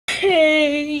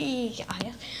Hey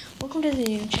guys, welcome to the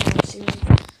new channel series,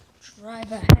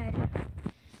 Drive Ahead.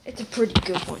 It's a pretty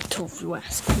good one, if you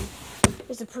ask me.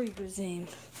 It's a pretty good name.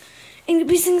 I'm gonna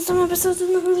be seeing some episodes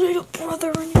with my little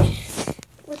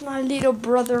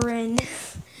brother in.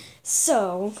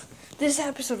 So, this is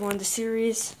episode 1 of the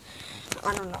series.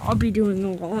 I don't know, I'll be doing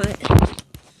a lot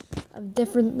of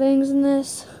different things in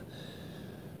this.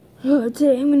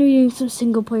 Today I'm gonna be doing some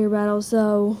single player battles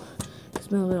though, because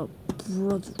my little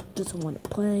brother doesn't want to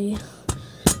play.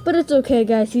 But it's okay,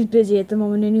 guys. He's busy at the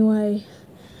moment anyway.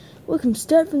 Welcome,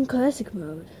 start from classic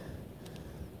mode.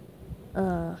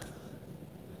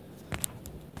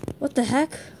 What the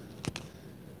heck?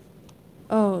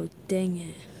 Oh, dang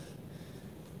it.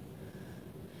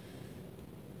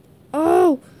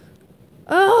 Oh!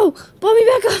 Blow me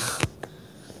back up!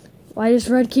 Why does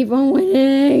Red keep on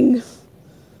winning?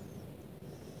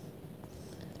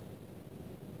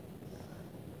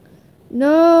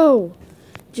 No!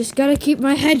 Just gotta keep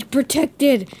my head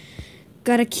protected.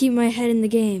 Gotta keep my head in the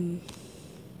game.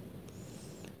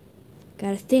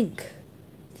 Gotta think.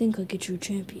 Think like a true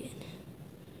champion.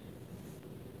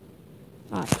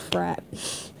 Ah, crap.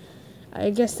 I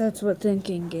guess that's what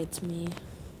thinking gets me.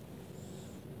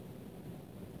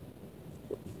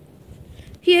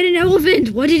 He had an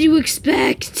elephant! What did you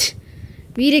expect?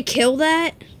 Me to kill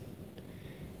that?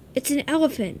 It's an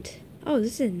elephant. Oh,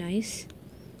 this is nice.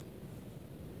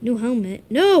 New helmet.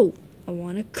 No! I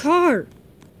want a car.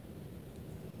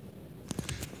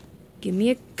 Give me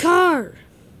a car.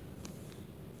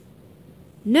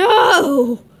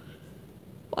 No!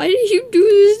 Why did you do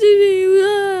this to me?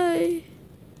 Why?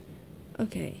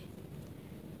 Okay.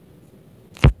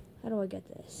 How do I get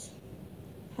this?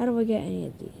 How do I get any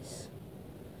of these?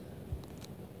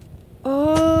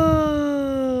 Oh!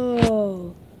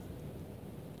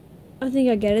 I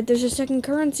think I get it. There's a second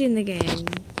currency in the game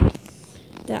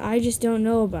that I just don't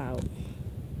know about.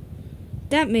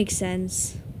 That makes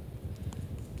sense.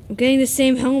 I'm getting the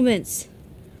same helmets.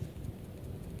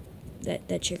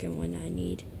 That chicken one I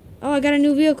need. Oh, I got a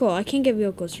new vehicle. I can't get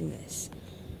vehicles from this.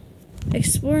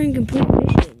 Exploring complete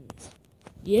missions.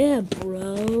 Yeah,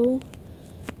 bro.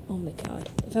 Oh my god.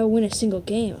 If I win a single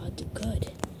game, I'll do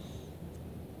good.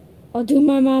 I'll do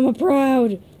my mama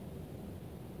proud.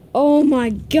 Oh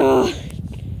my god.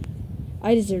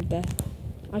 I deserve that.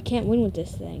 I can't win with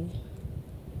this thing.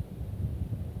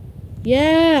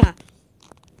 Yeah!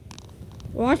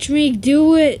 Watch me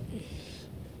do it.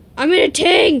 I'm in a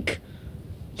tank!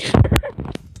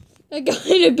 A guy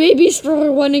in a baby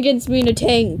stroller won against me in a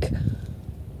tank.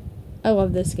 I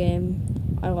love this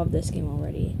game. I love this game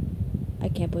already. I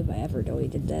can't believe I ever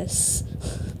deleted this.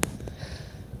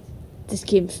 This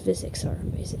game's physics are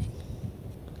amazing.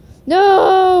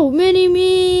 No!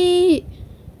 Mini-me!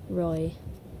 Really?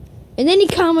 And then he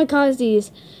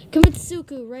kamikazes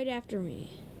Kamitsuku right after me.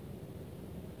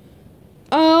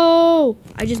 Oh!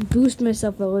 I just boost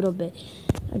myself a little bit.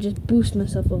 And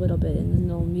then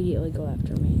they'll immediately go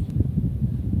after me.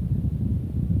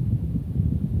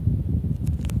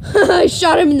 I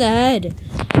shot him in the head.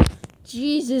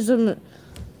 Jesus,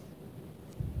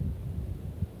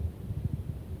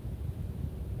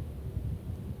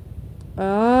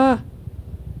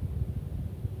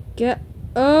 get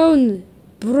owned,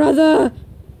 brother.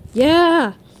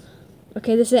 Yeah.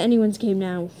 Okay, this is anyone's game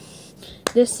now.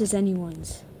 This is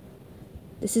anyone's.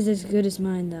 This is as good as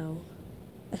mine, though.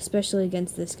 Especially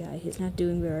against this guy. He's not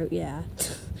doing very... Yeah.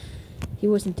 He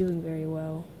wasn't doing very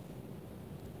well.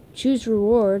 Choose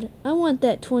reward. I want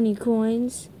that 20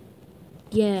 coins.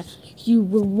 Yeah, you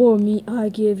reward me. I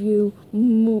give you... I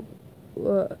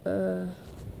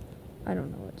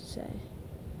don't know what to say.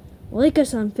 Like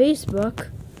us on Facebook.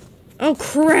 Oh,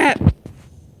 crap!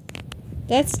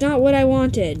 That's not what I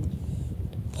wanted.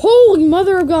 Holy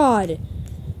mother of God!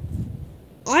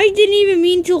 I didn't even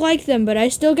mean to like them, but I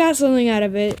still got something out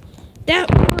of it. That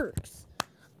works.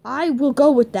 I will go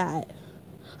with that.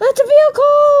 That's a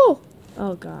vehicle!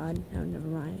 Oh, God. No, never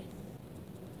mind.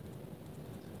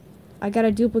 I got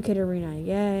a duplicate arena.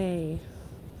 Yay.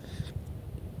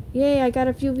 Yay, I got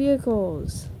a few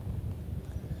vehicles.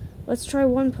 Let's try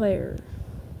one player.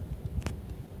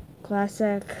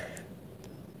 Classic.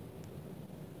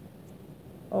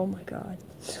 Oh, my God.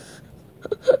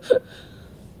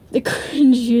 The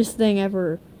cringiest thing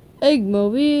ever.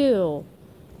 Eggmobile.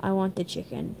 I want the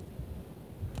chicken.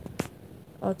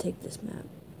 I'll take this map.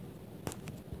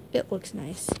 It looks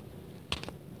nice.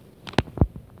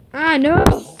 Ah,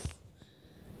 no!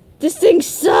 This thing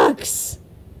sucks!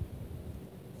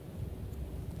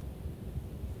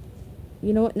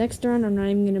 You know what? Next turn, I'm not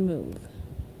even gonna move.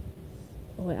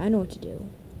 Oh, wait, I know what to do.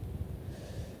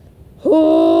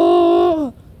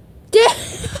 Oh!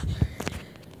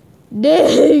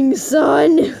 Dang,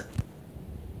 son!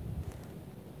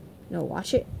 No,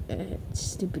 watch it.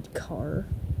 Stupid car.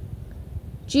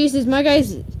 Jesus, my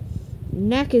guy's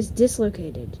neck is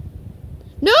dislocated.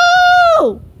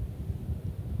 No!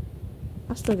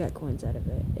 I still got coins out of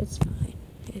it. It's fine.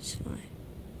 It's fine.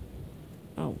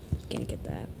 Oh, can't get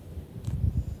that.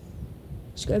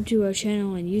 Subscribe to our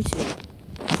channel on YouTube.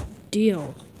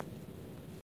 Deal.